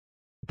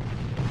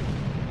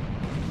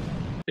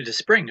It is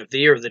spring of the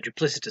year of the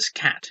duplicitous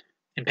cat.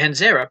 In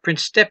Panzera,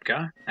 Prince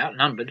Stepka,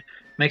 outnumbered,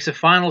 makes a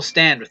final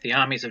stand with the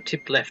armies of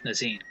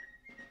Tiplev-Nazin.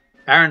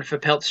 Baron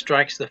Verpelt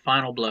strikes the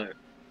final blow.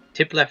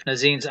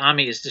 Tiplev-Nazin's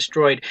army is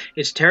destroyed,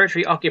 its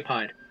territory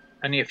occupied.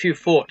 Only a few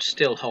forts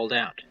still hold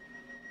out.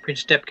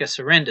 Prince Stepka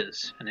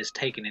surrenders and is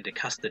taken into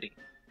custody.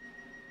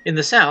 In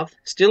the south,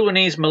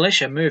 Stilwenese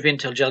militia move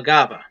into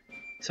Jelgava.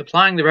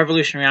 Supplying the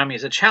revolutionary army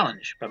is a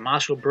challenge, but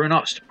Marshal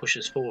Brunost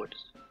pushes forward.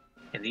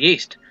 In the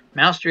east,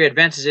 Maustria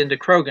advances into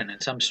Krogan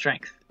in some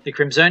strength. The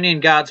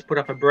Crimsonian guards put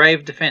up a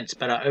brave defence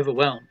but are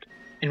overwhelmed.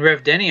 In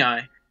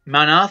Revdenii,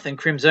 Manarth and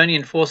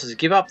Crimsonian forces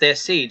give up their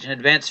siege and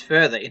advance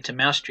further into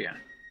Maustria.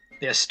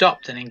 They are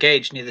stopped and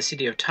engaged near the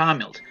city of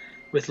Tarmilt,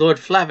 with Lord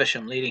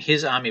Flavisham leading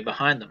his army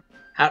behind them.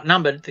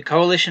 Outnumbered, the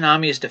coalition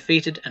army is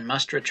defeated and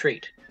must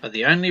retreat, but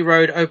the only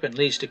road open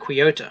leads to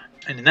Kyoto,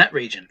 and in that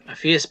region a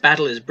fierce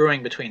battle is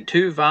brewing between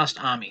two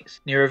vast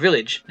armies, near a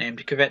village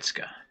named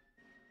Kvetska.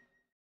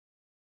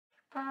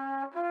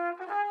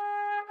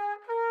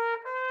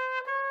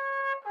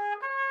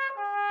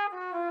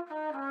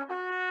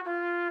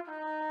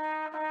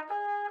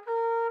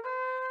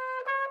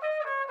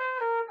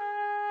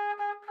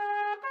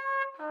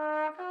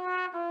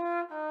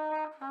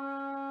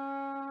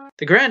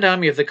 The Grand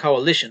Army of the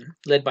Coalition,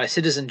 led by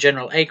Citizen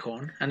General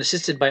Acorn and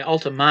assisted by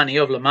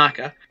Altamani of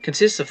Lamarca,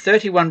 consists of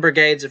 31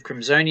 brigades of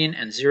Crimsonian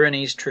and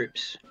Zironese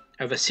troops,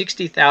 over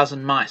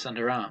 60,000 mice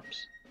under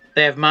arms.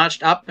 They have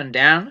marched up and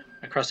down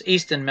across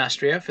eastern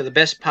Maustria for the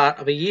best part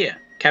of a year,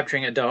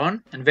 capturing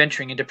Adon and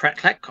venturing into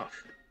Pratkov.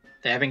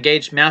 They have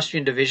engaged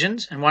Maustrian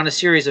divisions and won a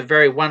series of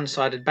very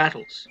one-sided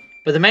battles.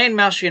 But the main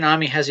Maustrian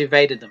army has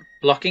evaded them,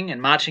 blocking and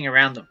marching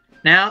around them.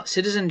 Now,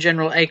 Citizen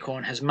General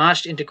Acorn has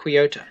marched into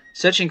Kyoto,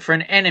 searching for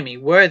an enemy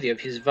worthy of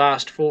his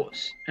vast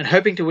force, and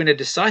hoping to win a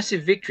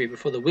decisive victory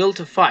before the will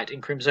to fight in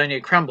Crimsonia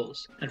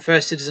crumbles, and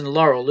First Citizen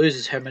Laurel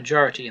loses her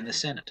majority in the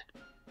Senate.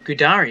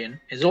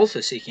 Goudarian is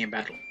also seeking a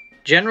battle.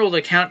 General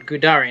the Count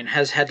Goudarian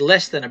has had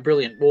less than a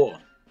brilliant war.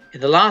 In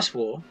the last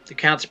war, the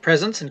Count's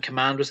presence and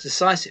command was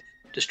decisive,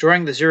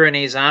 destroying the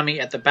Zironese army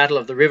at the Battle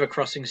of the River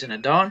Crossings in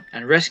Adon,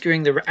 and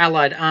rescuing the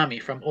Allied army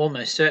from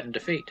almost certain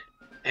defeat.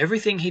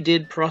 Everything he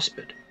did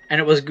prospered, and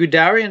it was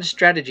Goudarian's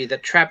strategy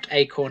that trapped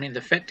Acorn in the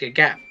Fetka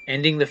Gap,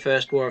 ending the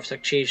First War of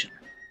Succession.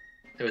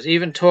 There was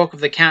even talk of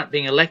the Count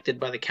being elected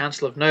by the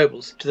Council of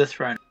Nobles to the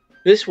throne.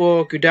 This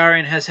war,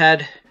 Goudarian has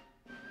had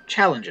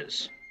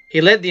challenges.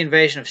 He led the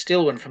invasion of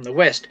Stilwen from the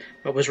west,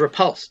 but was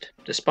repulsed,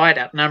 despite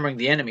outnumbering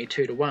the enemy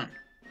 2-1.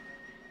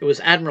 It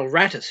was Admiral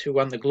Rattus who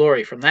won the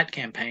glory from that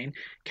campaign,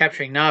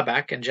 capturing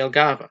Narbak and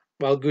Jelgava,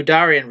 while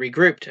Goudarian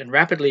regrouped and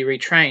rapidly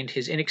retrained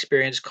his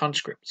inexperienced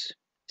conscripts.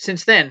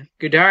 Since then,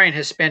 Goudarian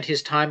has spent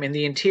his time in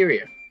the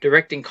interior,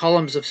 directing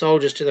columns of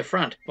soldiers to the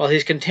front, while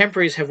his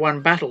contemporaries have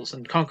won battles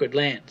and conquered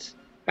lands.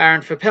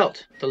 Baron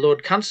Verpelt, the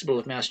Lord Constable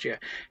of Maustria,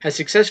 has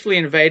successfully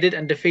invaded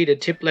and defeated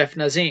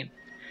Tiplev-Nazin,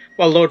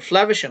 while Lord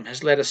Flavisham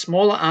has led a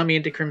smaller army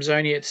into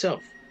Crimsonia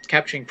itself,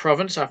 capturing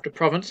province after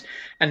province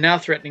and now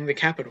threatening the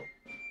capital.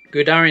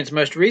 Goudarian's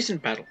most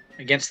recent battle,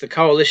 against the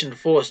coalition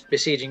force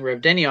besieging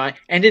Revdenii,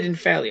 ended in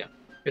failure,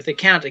 with the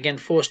Count again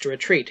forced to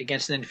retreat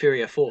against an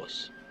inferior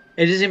force.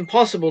 It is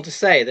impossible to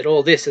say that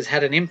all this has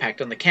had an impact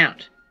on the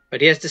Count,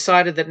 but he has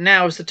decided that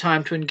now is the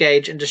time to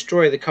engage and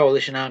destroy the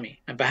coalition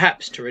army, and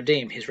perhaps to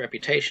redeem his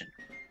reputation.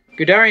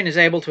 Goudarian is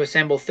able to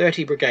assemble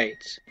 30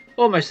 brigades,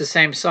 almost the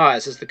same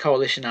size as the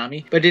coalition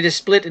army, but it is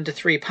split into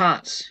 3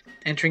 parts,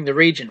 entering the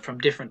region from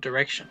different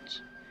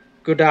directions.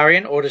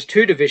 Goudarian orders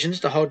 2 divisions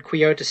to hold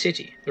Kyoto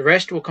city. The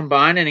rest will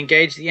combine and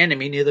engage the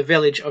enemy near the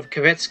village of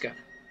Kvetska.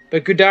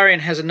 But Goudarian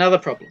has another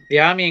problem. The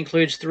army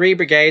includes 3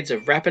 brigades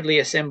of rapidly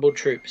assembled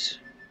troops,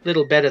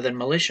 little better than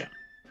militia.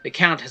 The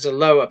Count has a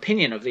low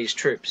opinion of these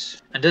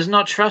troops, and does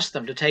not trust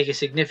them to take a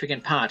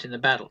significant part in the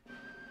battle.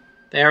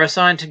 They are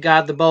assigned to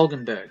guard the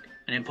Bolgenberg,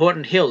 an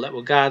important hill that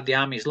will guard the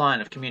army's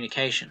line of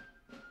communication.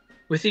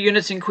 With the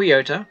units in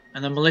Kyoto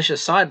and the militia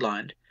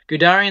sidelined,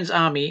 Goudarian's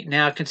army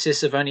now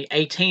consists of only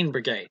 18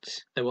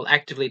 brigades that will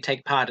actively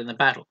take part in the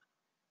battle.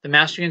 The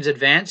Maustrians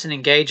advance and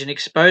engage an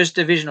exposed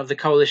division of the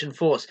coalition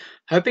force,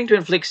 hoping to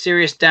inflict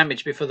serious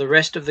damage before the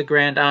rest of the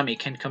Grand Army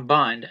can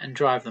combine and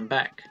drive them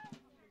back.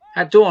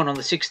 At dawn on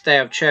the 6th day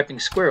of Chirping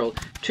Squirrel,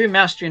 2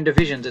 Maustrian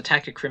divisions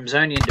attack a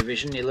Crimsonian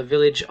division near the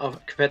village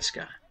of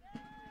Kvetska.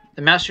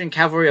 The Maustrian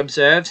cavalry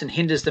observes and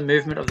hinders the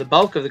movement of the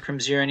bulk of the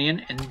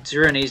Crimsonian and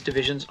Zironese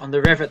divisions on the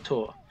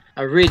Revator,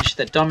 a ridge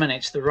that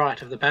dominates the right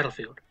of the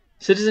battlefield.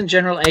 Citizen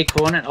General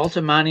Acorn and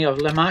Altamani of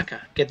Lamarca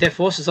get their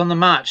forces on the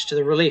march to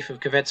the relief of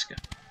Kvetska.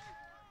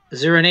 The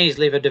Zironese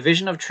leave a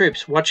division of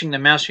troops watching the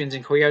Maustrians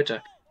in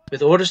Kyoto,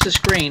 with orders to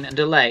screen and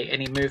delay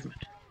any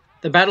movement.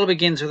 The battle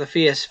begins with a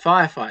fierce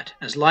firefight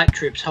as light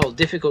troops hold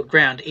difficult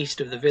ground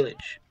east of the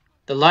village.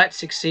 The light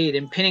succeed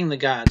in pinning the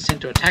guards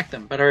sent to attack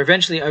them, but are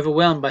eventually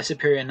overwhelmed by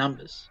superior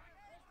numbers.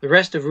 The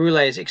rest of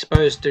Roulet's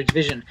exposed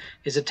division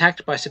is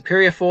attacked by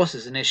superior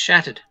forces and is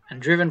shattered and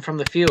driven from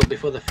the field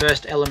before the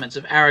first elements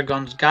of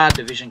Aragon's Guard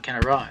division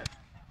can arrive.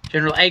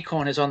 General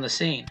Acorn is on the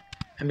scene,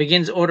 and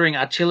begins ordering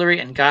artillery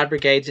and guard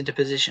brigades into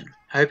position,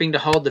 hoping to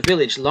hold the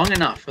village long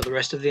enough for the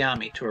rest of the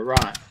army to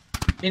arrive.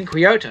 In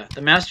Quillota, the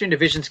Maustrian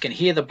divisions can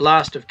hear the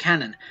blast of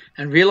cannon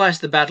and realize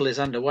the battle is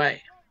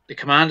underway. The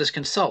commanders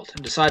consult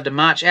and decide to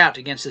march out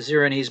against the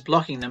Zironese,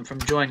 blocking them from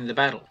joining the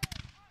battle.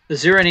 The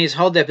Zironese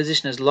hold their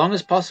position as long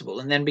as possible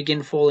and then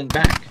begin falling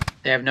back.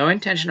 They have no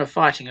intention of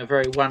fighting a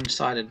very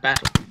one-sided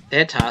battle.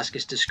 Their task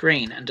is to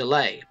screen and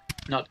delay,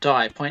 not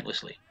die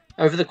pointlessly.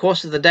 Over the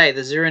course of the day,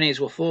 the Zironese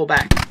will fall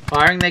back,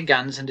 firing their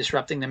guns and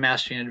disrupting the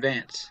Maustrian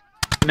advance.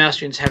 The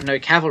Maustrians have no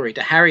cavalry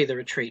to harry the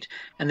retreat,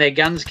 and their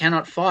guns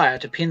cannot fire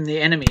to pin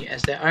the enemy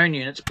as their own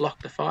units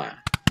block the fire.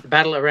 The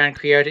battle around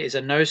Quillota is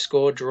a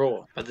no-score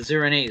draw, but the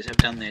Zironese have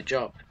done their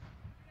job.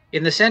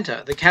 In the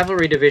centre, the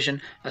cavalry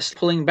division are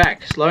pulling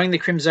back, slowing the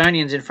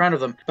Crimsonians in front of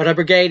them, but a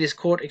brigade is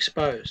caught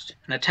exposed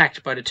and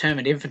attacked by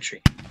determined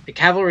infantry. The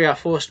cavalry are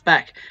forced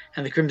back,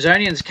 and the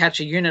Crimsonians catch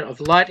a unit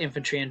of light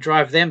infantry and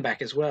drive them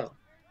back as well.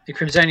 The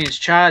Crimsonians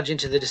charge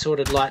into the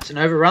disordered lights and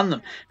overrun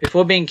them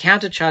before being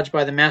countercharged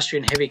by the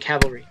Maustrian heavy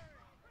cavalry.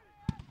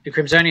 The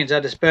Crimsonians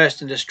are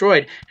dispersed and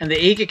destroyed, and the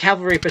eager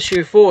cavalry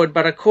pursue forward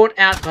but are caught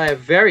out by a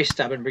very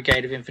stubborn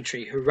brigade of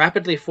infantry who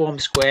rapidly form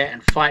square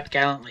and fight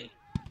gallantly.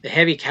 The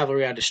heavy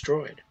cavalry are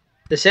destroyed.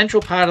 The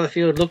central part of the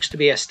field looks to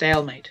be a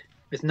stalemate,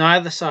 with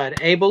neither side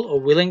able or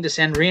willing to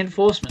send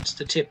reinforcements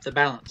to tip the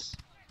balance.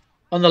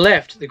 On the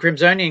left, the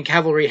Crimsonian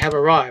cavalry have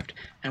arrived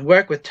and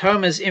work with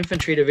Thoma's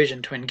infantry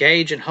division to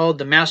engage and hold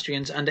the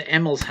Maustrians under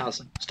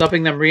Emmelshausen,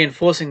 stopping them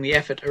reinforcing the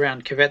effort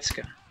around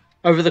Kvetska.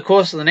 Over the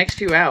course of the next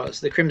few hours,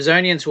 the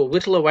Crimsonians will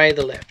whittle away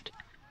the left,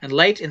 and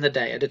late in the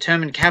day a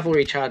determined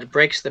cavalry charge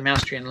breaks the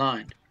Maustrian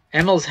line.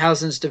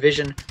 Emmelshausen's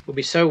division will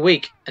be so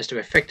weak as to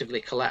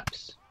effectively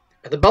collapse.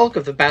 But the bulk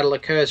of the battle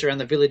occurs around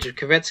the village of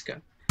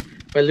Kvetska,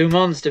 where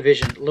Lumon's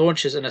division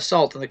launches an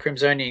assault on the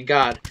Crimsonian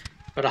guard,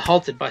 but are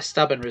halted by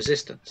stubborn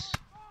resistance.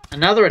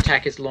 Another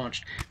attack is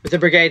launched, with the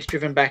brigades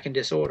driven back in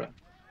disorder.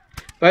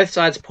 Both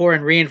sides pour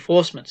in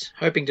reinforcements,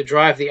 hoping to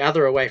drive the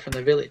other away from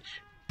the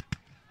village.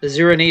 The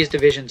Zironese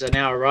divisions are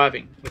now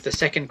arriving, with the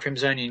 2nd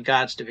Crimsonian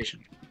Guards Division.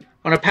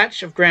 On a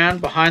patch of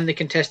ground behind the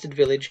contested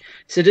village,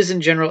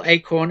 Citizen General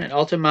Acorn and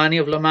Altomani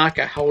of La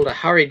Marca hold a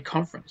hurried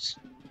conference.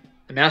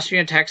 The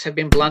Maustrian attacks have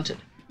been blunted,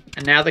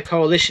 and now the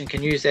coalition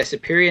can use their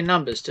superior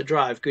numbers to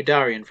drive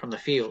Goudarian from the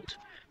field.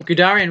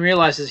 Goudarian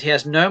realizes he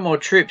has no more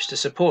troops to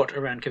support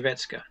around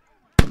Kvetska,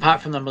 apart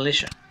from the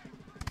militia.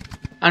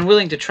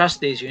 Unwilling to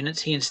trust these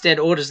units, he instead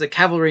orders the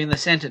cavalry in the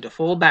centre to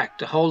fall back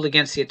to hold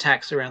against the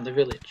attacks around the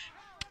village.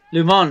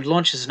 Lumond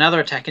launches another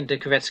attack into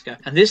Kvetska,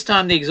 and this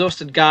time the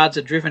exhausted guards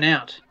are driven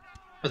out.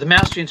 But the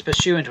Maustrians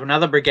pursue into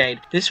another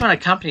brigade, this one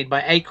accompanied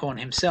by Acorn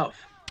himself.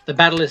 The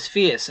battle is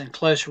fierce and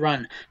close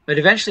run, but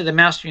eventually the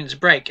Maustrians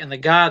break and the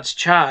guards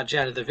charge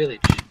out of the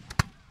village.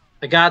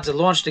 The guards are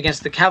launched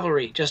against the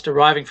cavalry just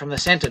arriving from the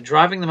centre,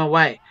 driving them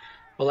away,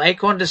 while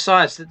Acorn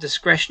decides that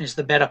discretion is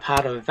the better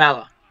part of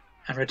valour,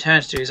 and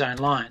returns to his own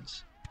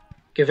lines.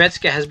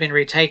 Kvetska has been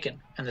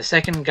retaken, and the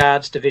 2nd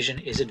Guards Division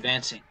is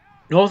advancing.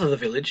 North of the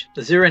village,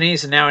 the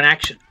Zironese are now in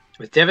action,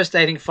 with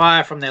devastating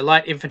fire from their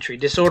light infantry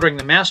disordering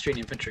the Maustrian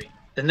infantry.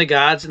 Then the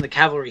guards and the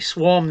cavalry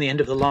swarm the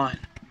end of the line.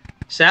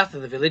 South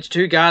of the village,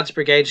 2 guards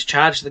brigades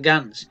charge the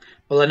guns,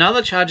 while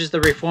another charges the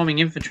reforming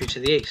infantry to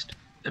the east.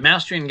 The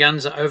Maustrian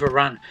guns are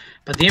overrun,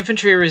 but the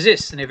infantry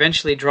resists and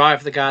eventually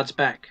drive the guards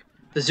back.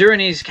 The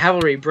Zironese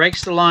cavalry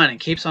breaks the line and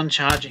keeps on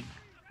charging.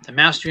 The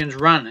Maustrians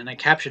run and are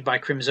captured by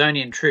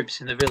Crimsonian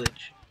troops in the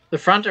village. The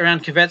front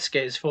around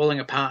Kvetska is falling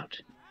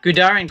apart.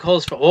 Goudarian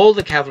calls for all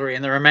the cavalry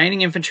and the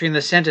remaining infantry in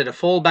the centre to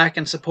fall back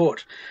and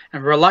support,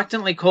 and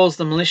reluctantly calls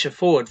the militia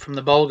forward from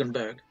the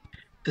Bolgenberg.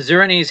 The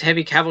Zironese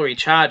heavy cavalry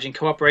charge in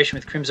cooperation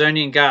with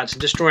Crimsonian guards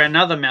and destroy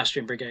another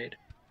Maustrian brigade.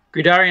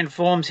 Goudarian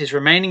forms his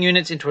remaining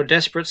units into a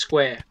desperate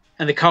square,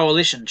 and the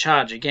coalition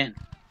charge again.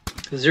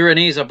 The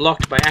Zironese are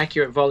blocked by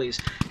accurate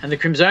volleys, and the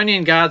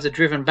Crimsonian guards are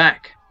driven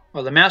back,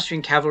 while the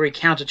Maustrian cavalry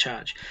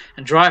countercharge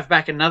and drive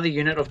back another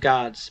unit of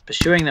guards,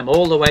 pursuing them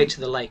all the way to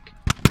the lake.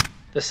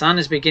 The sun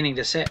is beginning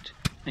to set,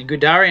 and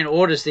Goudarian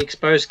orders the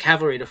exposed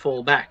cavalry to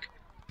fall back,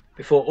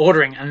 before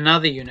ordering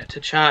another unit to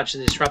charge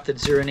the disrupted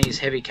Zironese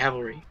heavy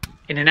cavalry.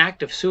 In an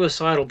act of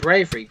suicidal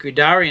bravery,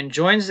 Goudarian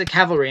joins the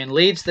cavalry and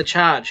leads the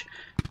charge,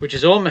 which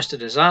is almost a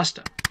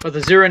disaster, but the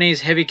Zironese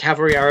heavy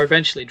cavalry are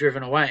eventually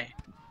driven away.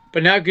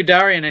 But now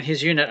Goudarian and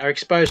his unit are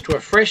exposed to a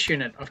fresh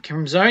unit of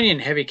Crimsonian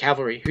heavy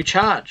cavalry who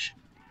charge.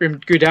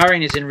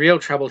 Goudarian is in real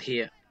trouble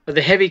here, but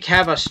the heavy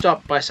cav are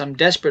stopped by some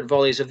desperate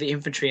volleys of the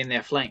infantry in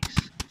their flanks.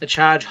 The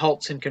charge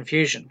halts in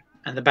confusion,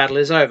 and the battle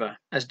is over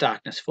as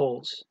darkness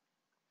falls.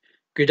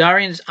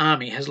 Goudarian's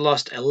army has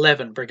lost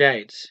 11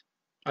 brigades,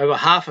 over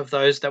half of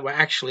those that were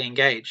actually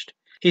engaged.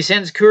 He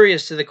sends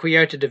couriers to the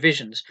Quillota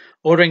divisions,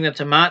 ordering them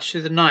to march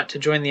through the night to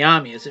join the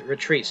army as it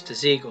retreats to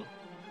Ziegel.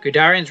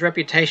 Goudarian's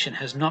reputation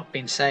has not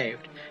been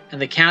saved,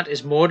 and the Count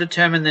is more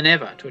determined than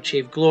ever to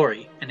achieve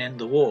glory and end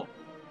the war.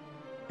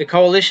 The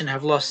coalition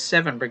have lost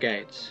 7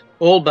 brigades,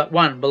 all but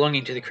one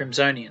belonging to the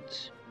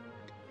Crimsonians.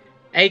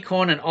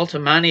 Acorn and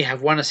Altomani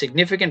have won a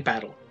significant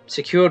battle,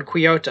 secured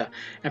Quillota,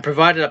 and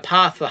provided a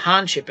path for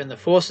Hanship and the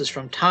forces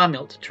from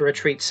Tarmilt to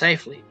retreat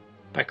safely.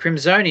 But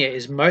Crimsonia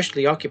is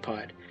mostly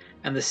occupied,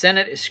 and the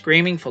Senate is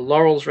screaming for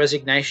Laurel's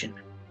resignation.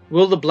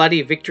 Will the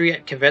bloody victory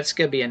at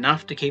Kvetska be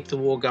enough to keep the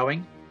war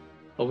going?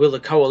 Or will the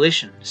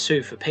coalition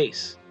sue for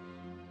peace?